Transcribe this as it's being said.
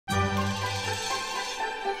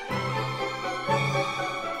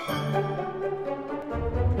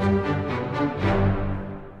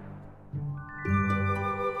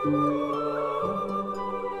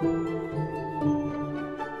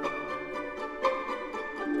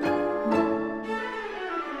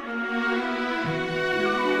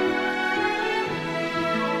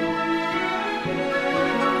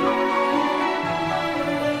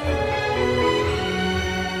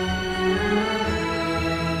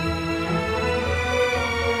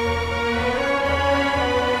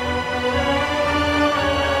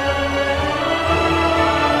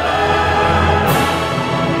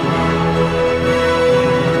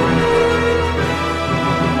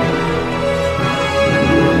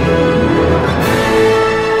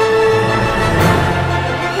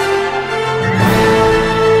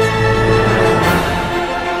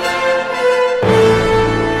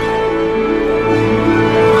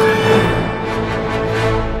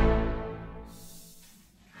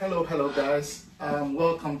guys,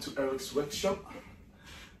 welcome to Eric's workshop.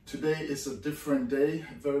 Today is a different day,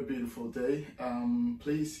 a very beautiful day.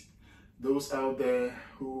 Please, those out there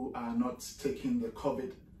who are not taking the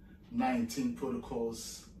COVID-19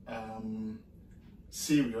 protocols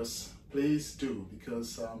serious, please do,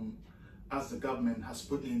 because as the government has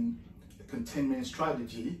put in a containment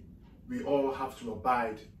strategy, we all have to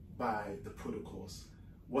abide by the protocols.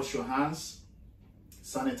 Wash your hands,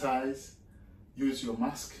 sanitize, use your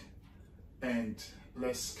mask, and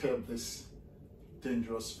let's curb this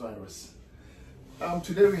dangerous virus.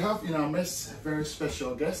 Today we have in our midst a very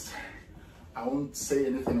special guest. I won't say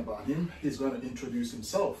anything about him. He's going to introduce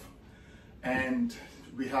himself. And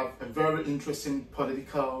we have a very interesting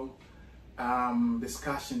political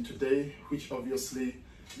discussion today, which obviously,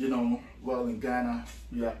 well, in Ghana,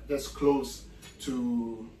 we are just close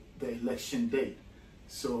to the election date.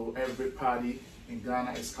 So every party in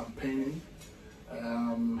Ghana is campaigning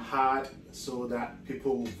hard so that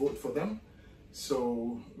people will vote for them.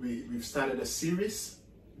 So we've started a series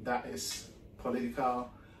that is political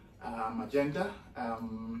agenda,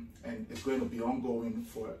 and it's going to be ongoing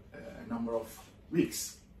for a number of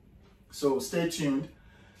weeks. So stay tuned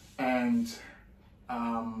and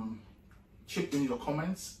chip in your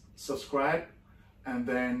comments, subscribe, and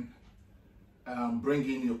then bring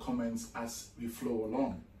in your comments as we flow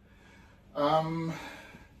along.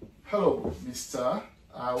 Hello, Mr.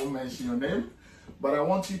 I won't mention your name, but I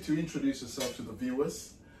want you to introduce yourself to the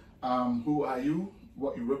viewers. Who are you,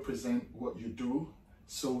 what you represent, what you do,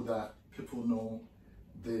 so that people know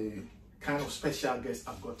the kind of special guest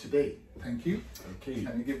I've got today. Thank you. Okay.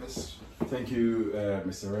 Can you give us... Thank you,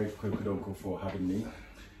 Mr. Ray Kudonko, for having me.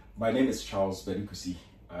 My name is Charles Badu-Kusi.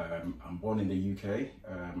 I'm born in the UK.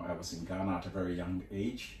 I was in Ghana at a very young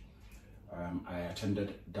age. I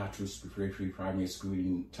attended Datus Preparatory Primary School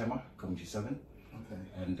in Tema, Community 7. Okay.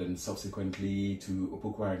 And then subsequently to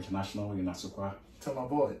Opokwa International in Asokwa. Tema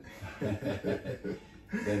boy.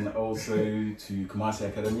 Then also to Kumasi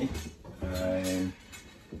Academy.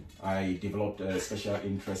 I developed a special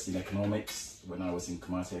interest in economics when I was in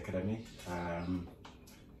Kumasi Academy.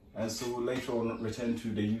 And so later on returned to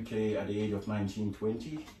the UK at the age of 19,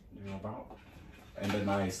 20, about. And then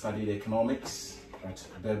I studied economics at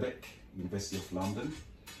Birkbeck, University of London.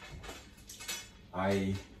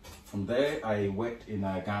 From there, I worked in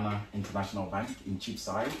a Ghana International Bank in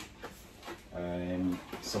Cheapside.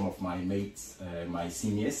 Some of my mates, my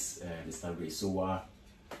seniors, Mr. Ray Sowa,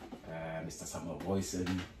 Mr. Samuel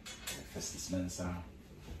Boyson, Festus Mensah.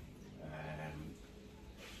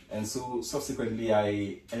 And so subsequently,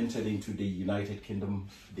 I entered into the United Kingdom,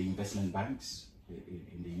 the investment banks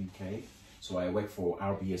in the UK. So I worked for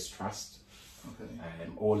RBS Trust. Okay.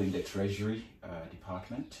 All in the Treasury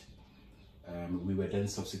department. We were then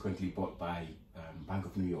subsequently bought by Bank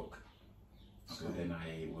of New York. So okay. Then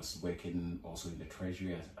I was working also in the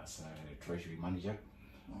Treasury as a Treasury manager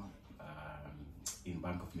in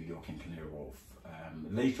Bank of New York in Canary Wharf.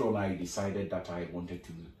 Later on, I decided that I wanted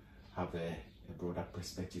to have a broader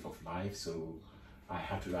perspective of life, so I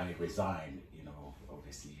resigned,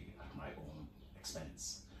 obviously at my own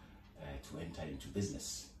expense to enter into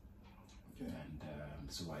business. Okay.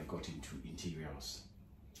 And so I got into interiors.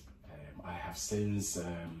 I have since,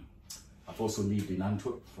 I've also lived in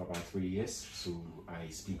Antwerp for about 3 years, so I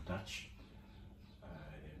speak Dutch.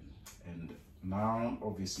 And now,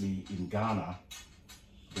 obviously, in Ghana,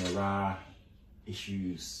 there are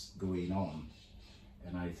issues going on.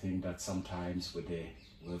 And I think that sometimes with the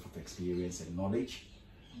wealth of experience and knowledge,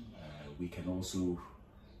 we can also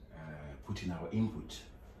put in our input,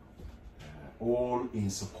 all in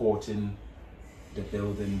supporting the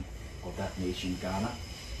building of that nation, Ghana,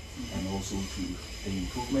 and also to the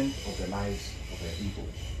improvement of the lives of their people.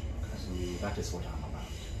 Okay. So that is what I'm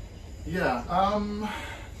about. Yeah,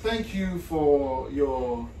 thank you for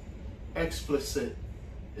your explicit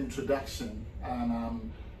introduction,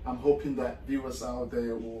 and I'm hoping that viewers out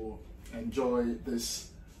there will enjoy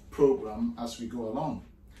this program as we go along.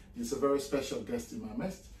 He's a very special guest in my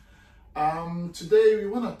midst. Today we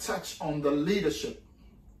want to touch on the leadership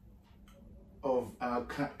of our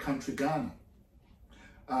country, Ghana.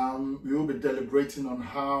 We will be deliberating on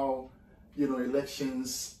how,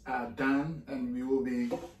 elections are done, and we will be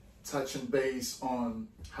touching base on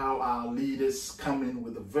how our leaders come in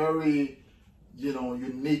with a very,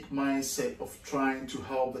 unique mindset of trying to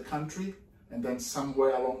help the country, and then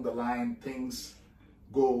somewhere along the line things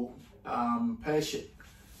go pear-shaped.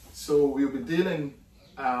 So we'll be dealing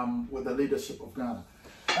with the leadership of Ghana.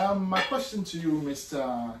 My question to you,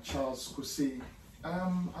 Mr. Charles Kusi,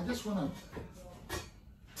 I just want to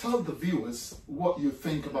tell the viewers what you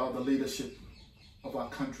think about the leadership of our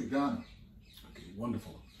country, Ghana.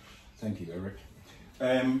 Wonderful. Thank you,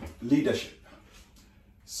 Eric. Leadership.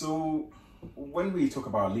 So when we talk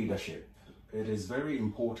about leadership, it is very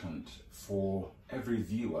important for every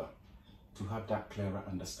viewer to have that clearer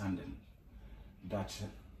understanding that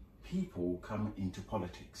people come into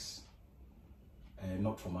politics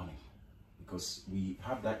not for money, because we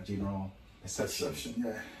have that general perception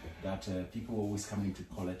that people always come into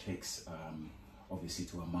politics obviously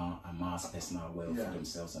to amass personal wealth for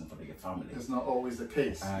themselves and for their family. It's not always the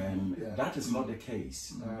case. That is not the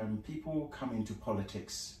case. People come into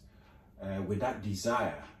politics with that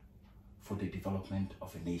desire for the development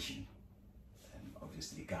of a nation, and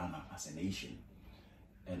obviously Ghana as a nation,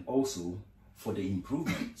 and also for the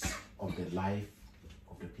improvements of the life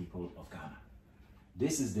of the people of Ghana.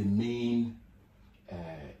 This is the main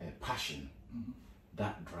passion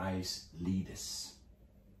that drives leaders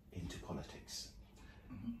into politics.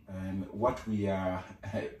 What we are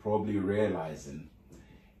probably realizing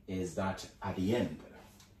is that at the end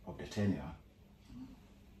of the tenure,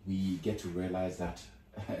 we get to realize that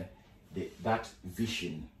that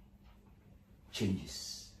vision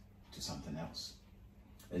changes to something else.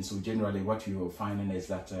 And so generally what you're finding is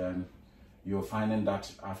that you're finding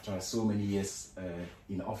that after so many years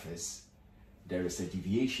in office, there is a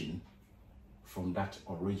deviation from that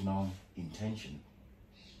original intention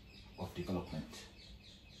of development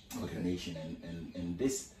for the nation. And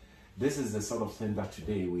this is the sort of thing that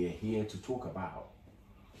today we are here to talk about,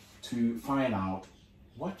 to find out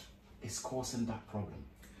what is causing that problem.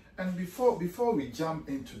 And before we jump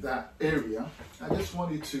into that area, I just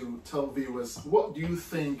want you to tell viewers, what do you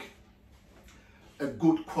think a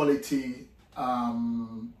good quality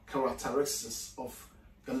characteristics of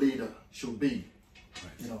a leader should be?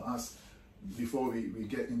 Right. You know, as before we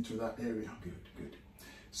get into that area. Good.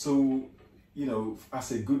 So, you know,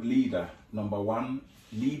 as a good leader, number one,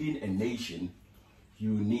 leading a nation,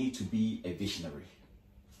 you need to be a visionary.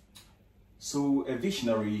 So a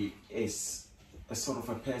visionary is a sort of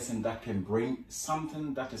a person that can bring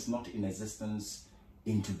something that is not in existence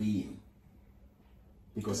into being.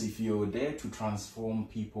 Because if you're there to transform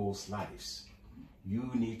people's lives,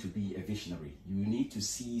 you need to be a visionary. You need to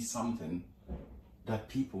see something that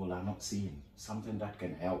people are not seeing, something that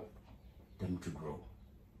can help them to grow.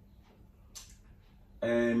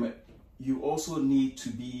 You also need to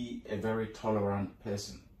be a very tolerant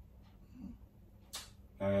person.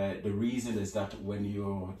 The reason is that when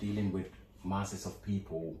you're dealing with masses of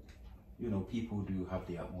people, you know, people do have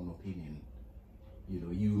their own opinion. You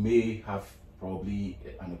know, you may have probably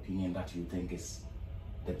an opinion that you think is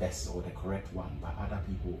the best or the correct one, but other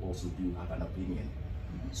people also do have an opinion.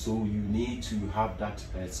 So you need to have that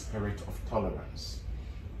spirit of tolerance.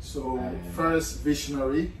 So first,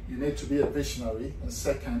 visionary, you need to be a visionary, and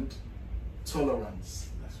second, tolerance.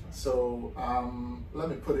 That's right. So let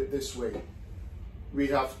me put it this way. We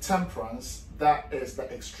have temperance, that is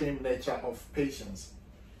the extreme nature of patience.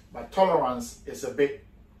 But tolerance is a bit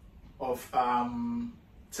of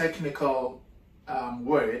technical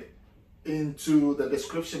word into the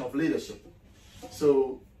description of leadership.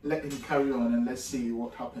 So let him carry on and let's see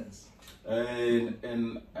what happens. And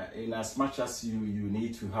in as much as you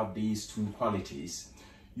need to have these two qualities,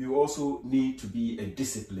 you also need to be a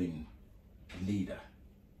disciplined leader.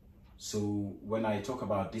 So when I talk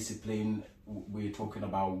about discipline, we're talking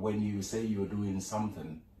about when you say you're doing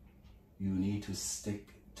something, you need to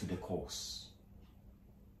stick to the course.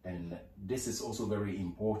 And this is also very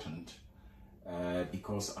important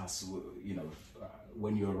because, as you know,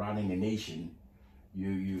 when you're running a nation,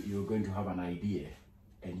 you're going to have an idea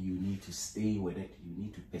and you need to stay with it. You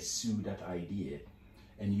need to pursue that idea,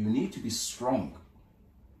 and you need to be strong.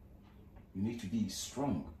 You need to be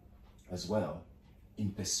strong as well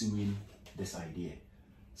in pursuing this idea,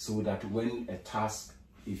 so that when a task,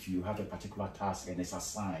 if you have a particular task and it's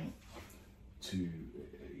assigned to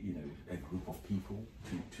you know, a group of people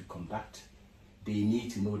to conduct, they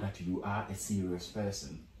need to know that you are a serious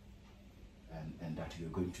person and that you're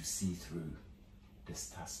going to see through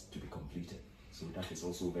this task to be completed. So that is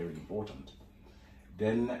also very important.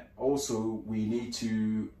 Then also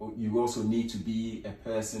you also need to be a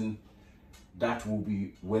person that will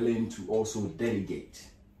be willing to also delegate,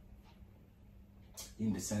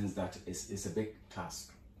 in the sense that it's a big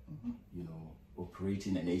task, you know,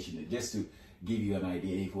 operating a nation. Just to give you an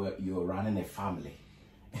idea, if you're running a family,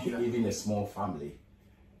 even a small family,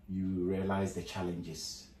 you realize the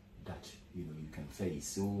challenges that you can face.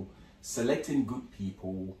 So selecting good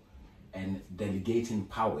people and delegating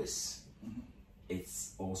powers,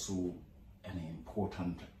 it's also an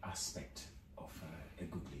important aspect of a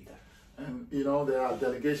good leader. And you know, there are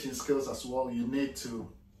delegation skills as well. You need to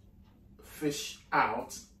fish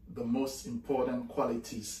out the most important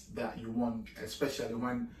qualities that you want, especially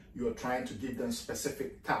when you're trying to give them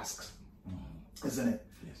specific tasks, isn't it?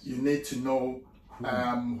 Yes. You need to know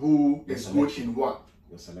who is good in what.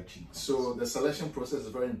 Your selection process. So the selection process is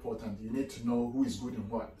very important. You need to know who is good in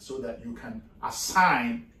what, so that you can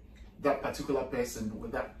assign that particular person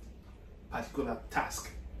with that particular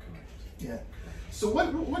task. Correct. Yeah. So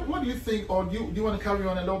what do you think, or do you want to carry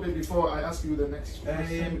on a little bit before I ask you the next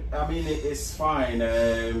question? I mean, it's fine.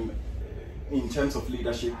 In terms of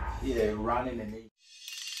leadership, yeah, running a